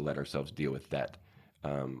refused to let ourselves deal with that.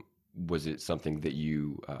 Was it something that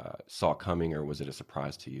you saw coming, or was it a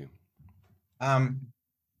surprise to you? Um,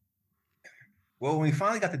 well, when we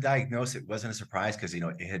finally got the diagnosis, it wasn't a surprise because it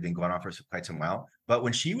had been going on for quite some while. But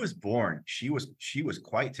when she was born, she was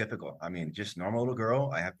quite typical. I mean, just normal little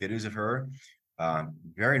girl. I have videos of her,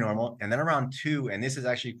 very normal. And then around 2, and this is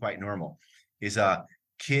actually quite normal, is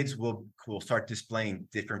kids will start displaying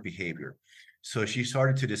different behavior. So she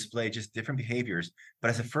started to display just different behaviors.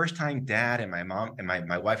 But as a first time dad, and my mom and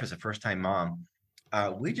my wife as a first time mom,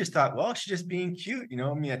 we just thought, well, she's just being cute.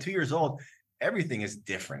 I mean, at 2 years old, everything is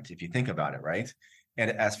different if you think about it, right?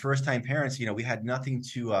 And as first time parents, we had nothing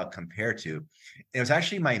to compare to. It was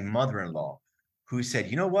actually my mother-in-law who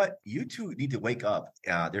said, you know what, you two need to wake up.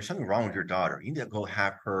 There's something wrong with your daughter. You need to go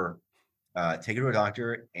have her take her to a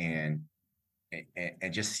doctor and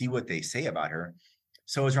just see what they say about her.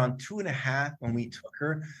 So it was around 2.5 when we took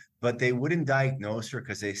her, but they wouldn't diagnose her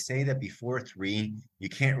because they say that before 3, you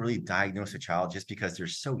can't really diagnose a child just because they're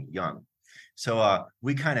so young. So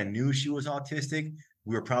we kind of knew she was autistic.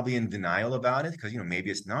 We were probably in denial about it because,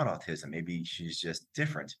 maybe it's not autism. Maybe she's just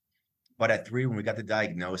different. But at 3, when we got the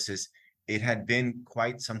diagnosis, it had been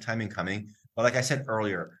quite some time in coming. But like I said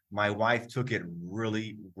earlier, my wife took it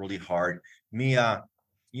really, really hard. Me, how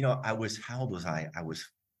old was I? I was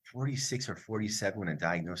 46 or 47 when a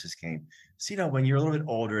diagnosis came. So, when you're a little bit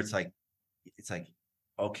older, it's like,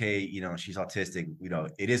 okay, she's autistic,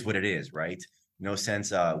 it is what it is, right? no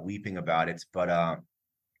sense weeping about it. But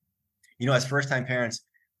as first time parents,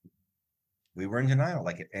 we were in denial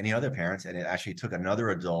like any other parents, and it actually took another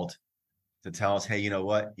adult to tell us, hey, you know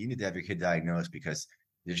what, you need to have your kid diagnosed because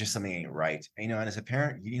there's just something ain't right. And as a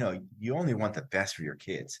parent, you only want the best for your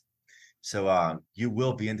kids. So you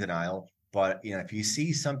will be in denial, but if you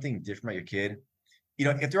see something different about your kid,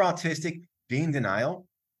 if they're autistic, be in denial.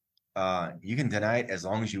 You can deny it as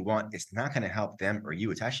long as you want. It's not going to help them or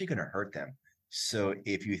you. It's actually going to hurt them. So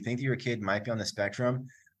if you think that your kid might be on the spectrum,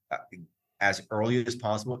 uh, as early as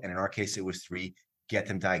possible, and in our case, it was 3, get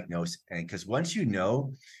them diagnosed. And because once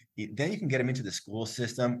then you can get them into the school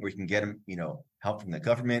system, or you can get them, help from the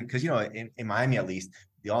government. Because, in Miami, at least,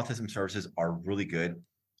 the autism services are really good.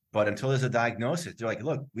 But until there's a diagnosis, they're like,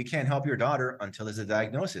 look, we can't help your daughter until there's a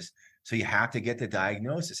diagnosis. So you have to get the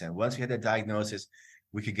diagnosis. And once we had the diagnosis,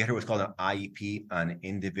 we could get her what's called an IEP, an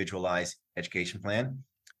individualized education plan.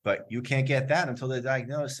 But you can't get that until they're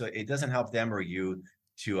diagnosed. So it doesn't help them or you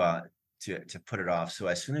to put it off. So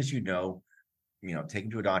as soon as take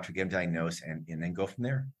them to a doctor, get them diagnosed, and then go from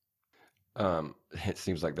there. It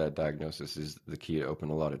seems like that diagnosis is the key to open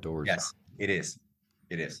a lot of doors. Yes, it is.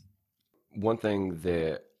 It is. One thing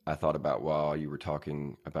that I thought about while you were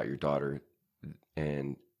talking about your daughter,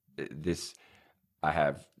 and this I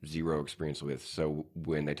have zero experience with, so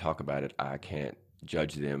when they talk about it, I can't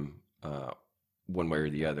judge them one way or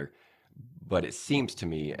the other. But it seems to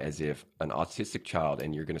me as if an autistic child,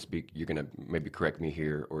 and you're going to maybe correct me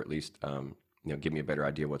here, or at least give me a better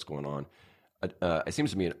idea of what's going on. It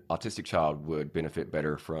seems to me an autistic child would benefit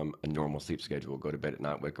better from a normal sleep schedule, go to bed at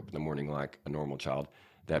night, wake up in the morning like a normal child.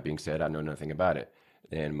 That being said, I know nothing about it,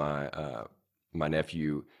 and my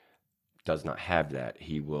nephew does not have that.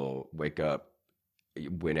 He will wake up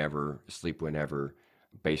whenever, sleep whenever,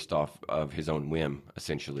 based off of his own whim,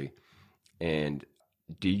 essentially. And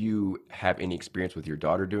do you have any experience with your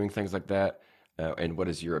daughter doing things like that? And what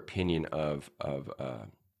is your opinion of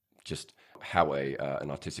just how an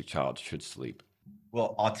autistic child should sleep?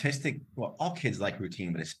 Well, all kids like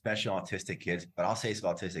routine, but especially autistic kids. But I'll say it's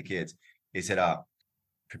autistic kids is that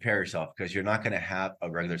prepare yourself because you're not going to have a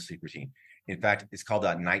regular sleep routine. In fact, it's called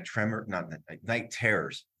a night tremor, not night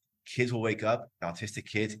terrors. Kids will wake up, autistic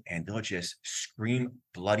kids, and they'll just scream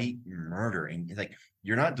bloody murder. And it's like,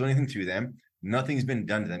 you're not doing anything to them. Nothing's been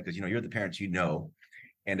done to them because, you're the parents,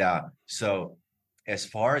 And so as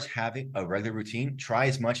far as having a regular routine, try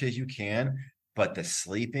as much as you can, but the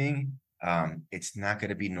sleeping, it's not going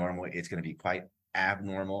to be normal. It's going to be quite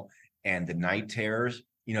abnormal. And the night terrors,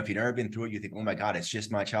 if you've never been through it, you think, oh my God, it's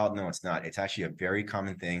just my child. No, it's not. It's actually a very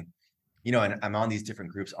common thing. And I'm on these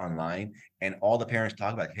different groups online, and all the parents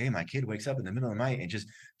talk about, hey, my kid wakes up in the middle of the night and just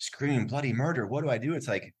screaming bloody murder. What do I do? It's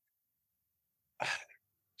like,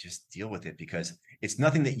 just deal with it because it's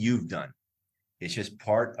nothing that you've done. It's just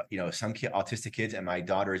part, some autistic kids, and my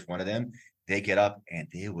daughter is one of them. They get up and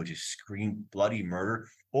they will just scream bloody murder,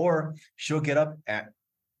 or she'll get up at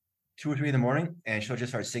 2 or 3 in the morning and she'll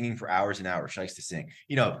just start singing for hours and hours. She likes to sing.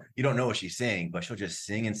 You don't know what she's saying, but she'll just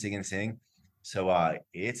sing and sing and sing. So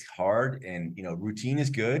it's hard, and routine is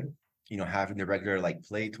good. Having the regular like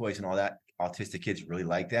play toys and all that. Autistic kids really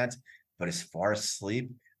like that. But as far as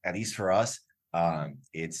sleep, at least for us,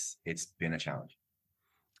 it's been a challenge.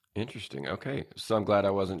 Interesting. Okay, so I'm glad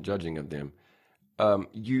I wasn't judging of them.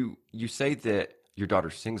 You say that your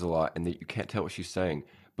daughter sings a lot and that you can't tell what she's saying,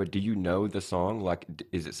 but do you know the song? Like,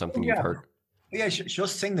 is it something you've heard? Yeah, she'll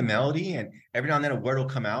sing the melody, and every now and then a word will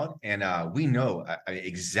come out, and we know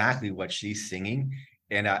exactly what she's singing.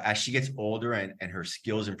 And as she gets older and her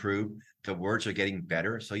skills improve, the words are getting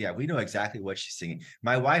better. So yeah, we know exactly what she's singing.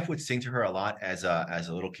 My wife would sing to her a lot as a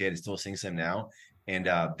little kid, and still sings them now. And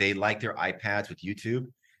they like their iPads with YouTube,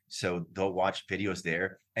 so they'll watch videos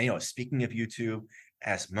there. And speaking of YouTube,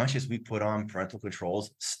 as much as we put on parental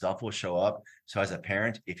controls, stuff will show up. So as a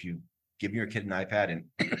parent, if you give your kid an iPad,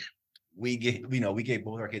 and we gave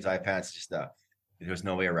both our kids iPads, just there's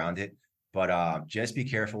no way around it. But just be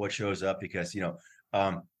careful what shows up, because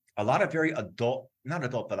a lot of very not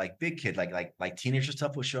adult, but like big kid, like teenager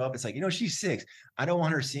stuff will show up. It's like, she's 6. I don't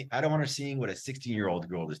want her seeing what a 16-year-old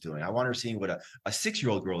girl is doing. I want her seeing what a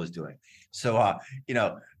 6-year-old girl is doing. So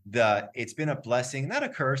it's been a blessing, not a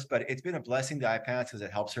curse, but it's been a blessing, the iPads, because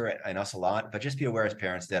it helps her and us a lot. But just be aware as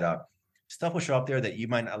parents that stuff will show up there that you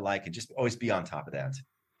might not like, and just always be on top of that.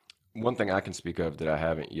 One thing I can speak of that I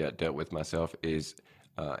haven't yet dealt with myself is,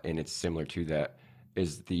 and it's similar to that,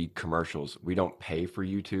 is the commercials. We don't pay for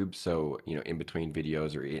YouTube, so in between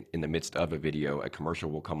videos or in the midst of a video, a commercial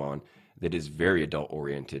will come on that is very adult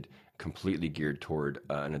oriented, completely geared toward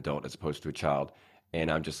an adult as opposed to a child. And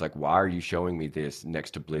I'm just like, why are you showing me this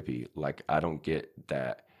next to Blippi? Like, I don't get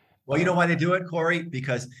that. Well, you know why they do it, Corey?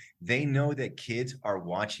 Because they know that kids are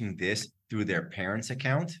watching this through their parents'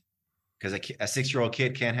 account. Because a 6-year-old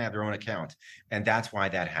kid can't have their own account, and that's why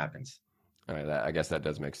that happens. I guess that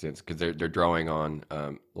does make sense because they're drawing on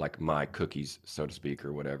like my cookies, so to speak,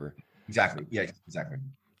 or whatever. Exactly. Yeah, exactly.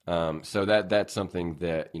 So that's something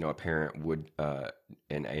that a parent would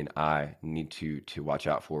and I need to watch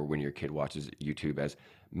out for when your kid watches YouTube, as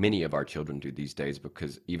many of our children do these days.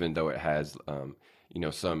 Because even though it has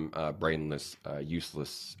some brainless,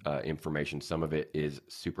 useless information, some of it is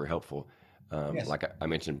super helpful. Yes. Like I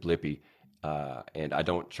mentioned, Blippi, and I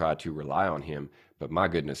don't try to rely on him, but my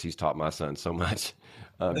goodness, he's taught my son so much.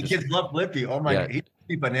 The Just kids love Blippi. Oh my yeah, God.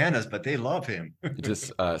 He's bananas, but they love him.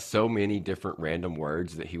 just so many different random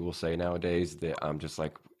words that he will say nowadays that I'm just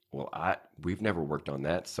like, well, we've never worked on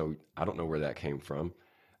that, so I don't know where that came from.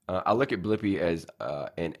 I look at Blippi as,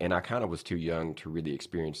 and I kind of was too young to really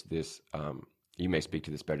experience this. You may speak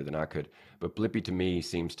to this better than I could, but Blippi to me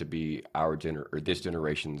seems to be or this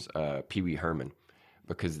generation's Pee Wee Herman,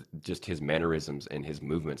 because just his mannerisms and his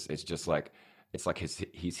movements, it's like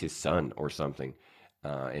he's his son or something,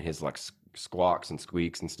 and his like squawks and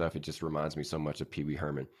squeaks and stuff. It just reminds me so much of Pee Wee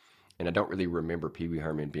Herman, and I don't really remember Pee Wee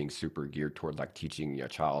Herman being super geared toward like teaching a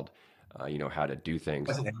child, how to do things.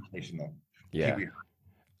 Wasn't educational. Pee Yeah, Wee.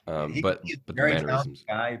 He, he's a but the very talented mannerisms.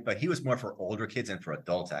 guy, but he was more for older kids and for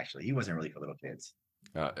adults, actually. He wasn't really for little kids.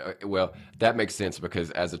 Well, that makes sense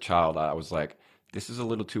because as a child, I was like, this is a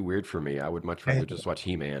little too weird for me. I would much rather just watch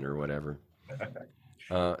He-Man or whatever.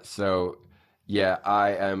 So, yeah,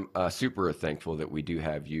 I am super thankful that we do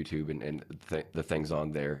have YouTube and the things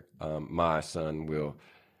on there. My son will,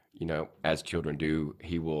 as children do,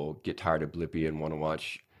 he will get tired of Blippi and want to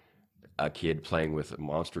watch a kid playing with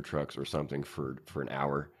monster trucks or something for an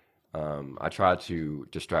hour. I try to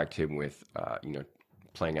distract him with,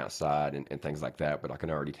 playing outside and things like that, but I can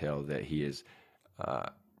already tell that he is uh,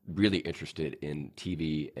 really interested in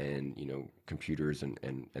TV and computers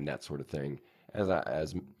and that sort of thing. I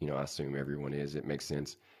assume everyone is. It makes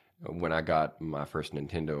sense. When I got my first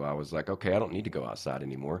Nintendo, I was like, okay, I don't need to go outside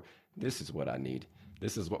anymore. This is what I need.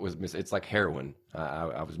 This is what was missing. It's like heroin.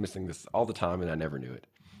 I was missing this all the time, and I never knew it.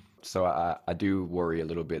 So I do worry a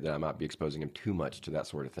little bit that I might be exposing him too much to that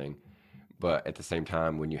sort of thing. But at the same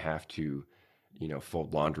time, when you have to,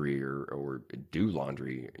 fold laundry or do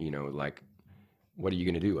laundry, like what are you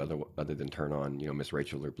going to do other than turn on, Miss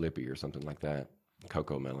Rachel or Blippi or something like that,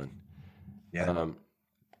 Coco Melon. Yeah. Um,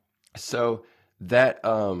 so that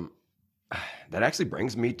that actually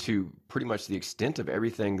brings me to pretty much the extent of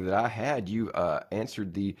everything that I had. You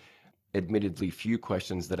answered the admittedly few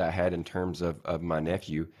questions that I had in terms of my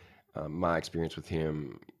nephew. My experience with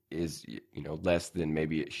him is, less than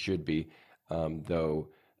maybe it should be, though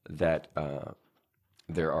that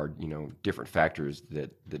there are, different factors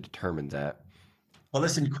that determine that. Well,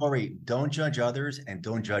 listen, Corey, don't judge others and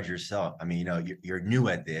don't judge yourself. I mean, you're new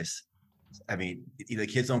at this. I mean, the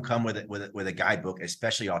kids don't come with a guidebook,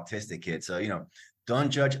 especially autistic kids. So, don't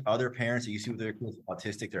judge other parents that you see with their kids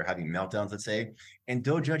autistic, they're having meltdowns, let's say, and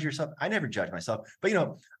don't judge yourself. I never judge myself, but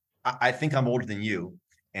I think I'm older than you.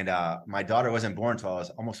 And my daughter wasn't born until I was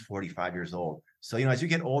almost 45 years old. So, as you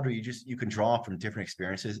get older, you can draw from different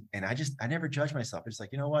experiences. And I never judge myself. It's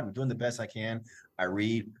like, you know what? I'm doing the best I can. I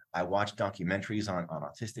read, I watch documentaries on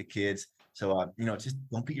autistic kids. So, just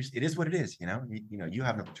don't beat it is what it is. You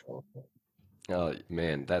have no control. Oh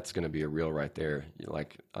man, that's going to be a reel right there.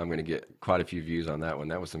 Like I'm going to get quite a few views on that one.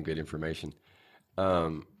 That was some good information.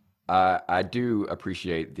 Um, I do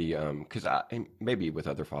appreciate the because and maybe with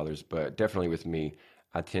other fathers, but definitely with me,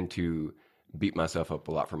 I tend to beat myself up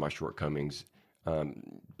a lot for my shortcomings.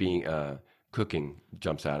 Being cooking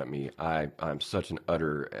jumps out at me. I'm such an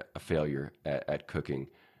utter failure at cooking.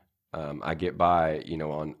 I get by,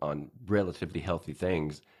 on relatively healthy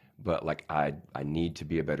things, but like I need to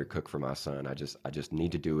be a better cook for my son. I just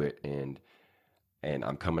need to do it, and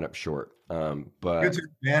I'm coming up short. But YouTube,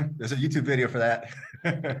 man. There's a YouTube video for that.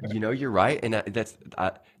 you're right, and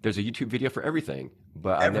there's a YouTube video for everything,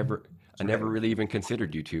 but I Ever. never I That's never right. really even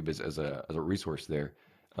considered YouTube as a resource there.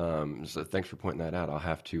 So thanks for pointing that out. I'll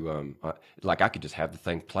have to like I could just have the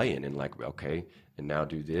thing playing and like okay, and now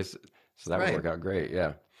do this, so that would Right. work out great.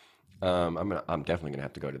 Yeah, I'm definitely gonna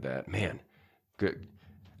have to go to that. Man, good.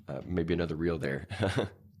 Maybe another reel there.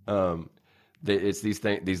 um, it's these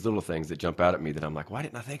little things that jump out at me that I'm like, why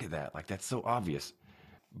didn't I think of that? Like that's so obvious.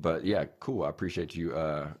 But yeah, cool. I appreciate you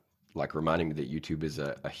like reminding me that YouTube is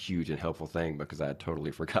a huge and helpful thing, because I had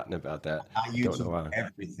totally forgotten about that. I Don't know YouTube why.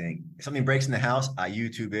 everything. If something breaks in the house, I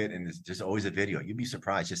YouTube it, and it's just always a video. You'd be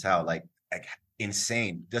surprised just how like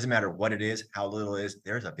insane. Doesn't matter what it is, how little it is.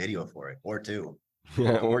 There's a video for it or two.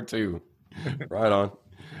 Yeah, or two. Right on.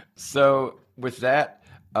 So with that,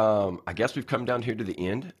 I guess we've come down here to the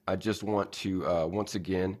end. I just want to once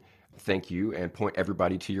again thank you and point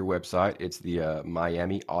everybody to your website. It's the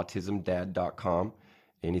MiamiAutismDad.com.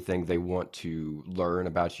 Anything they want to learn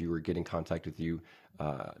about you or get in contact with you,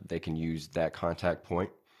 they can use that contact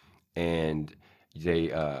point. And they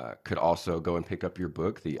could also go and pick up your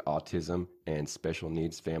book, The Autism and Special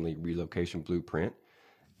Needs Family Relocation Blueprint.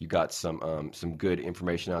 You got some good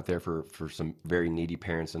information out there for some very needy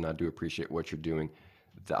parents, and I do appreciate what you're doing.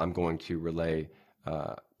 I'm going to relay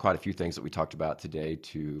quite a few things that we talked about today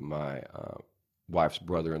to my wife's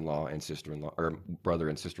brother-in-law and sister-in-law, or brother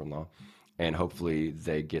and sister-in-law, and hopefully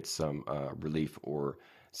they get some relief or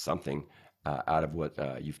something out of what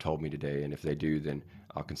you've told me today. And if they do, then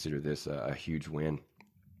I'll consider this a huge win.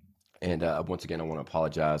 And once again, I want to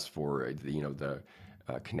apologize for the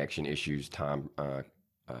connection issues, time.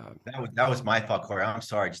 That was my fault, Corey. I'm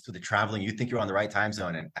sorry. Just with the traveling, you think you're on the right time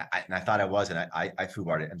zone, and I thought I was, and I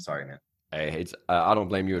foobarred it. I'm sorry, man. Hey, it's I don't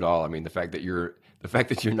blame you at all. I mean, the fact that you're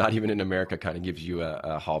not even in America kind of gives you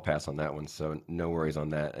a hall pass on that one. So no worries on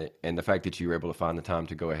that. And the fact that you were able to find the time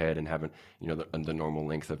to go ahead and have the normal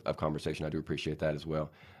length of conversation, I do appreciate that as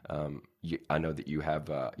well. I know that you have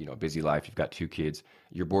a busy life. You've got 2 kids.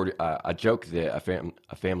 You're bored. I joke that a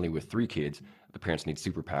family with 3 kids, the parents need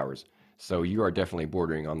superpowers. So you are definitely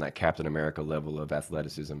bordering on that Captain America level of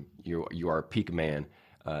athleticism. You are a peak man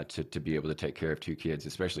to be able to take care of 2 kids,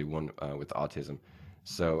 especially one with autism.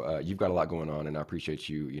 So you've got a lot going on, and I appreciate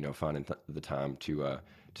you finding the time to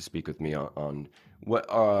speak with me on what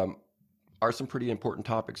are some pretty important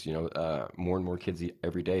topics. More and more kids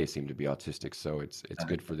every day seem to be autistic, so it's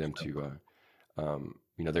good for them to our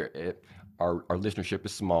listenership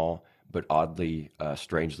is small but oddly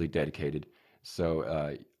strangely dedicated.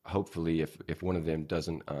 So hopefully if one of them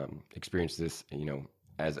doesn't experience this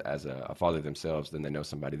as a father themselves, then they know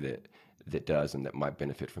somebody that does and that might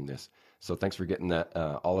benefit from this. So thanks for getting that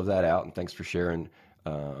all of that out, and thanks for sharing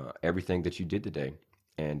everything that you did today.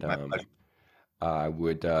 And I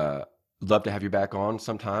would love to have you back on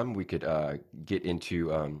sometime. We could get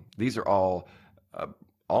into these are all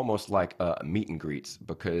almost like meet and greets,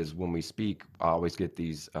 because when we speak, I always get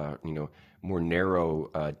these more narrow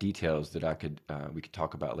details that we could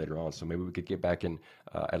talk about later on. So maybe we could get back in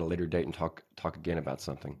at a later date and talk again about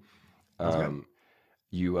something.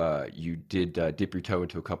 You did dip your toe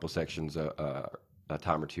into a couple sections a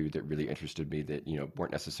time or two that really interested me, that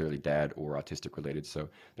weren't necessarily dad or autistic related. So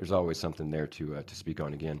there's always something there to speak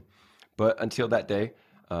on again. But until that day,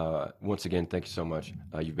 once again, thank you so much.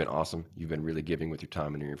 You've been awesome. You've been really giving with your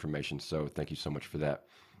time and your information. So thank you so much for that.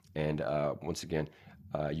 And once again,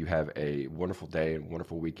 you have a wonderful day and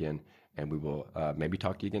wonderful weekend, and we will maybe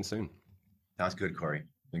talk to you again soon. Sounds good, Corey.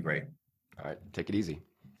 Been great. All right. Take it easy.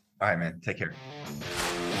 All right, man. Take care.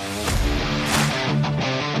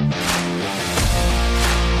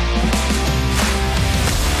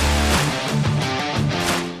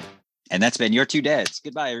 And that's been Your Two Dads.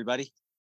 Goodbye, everybody.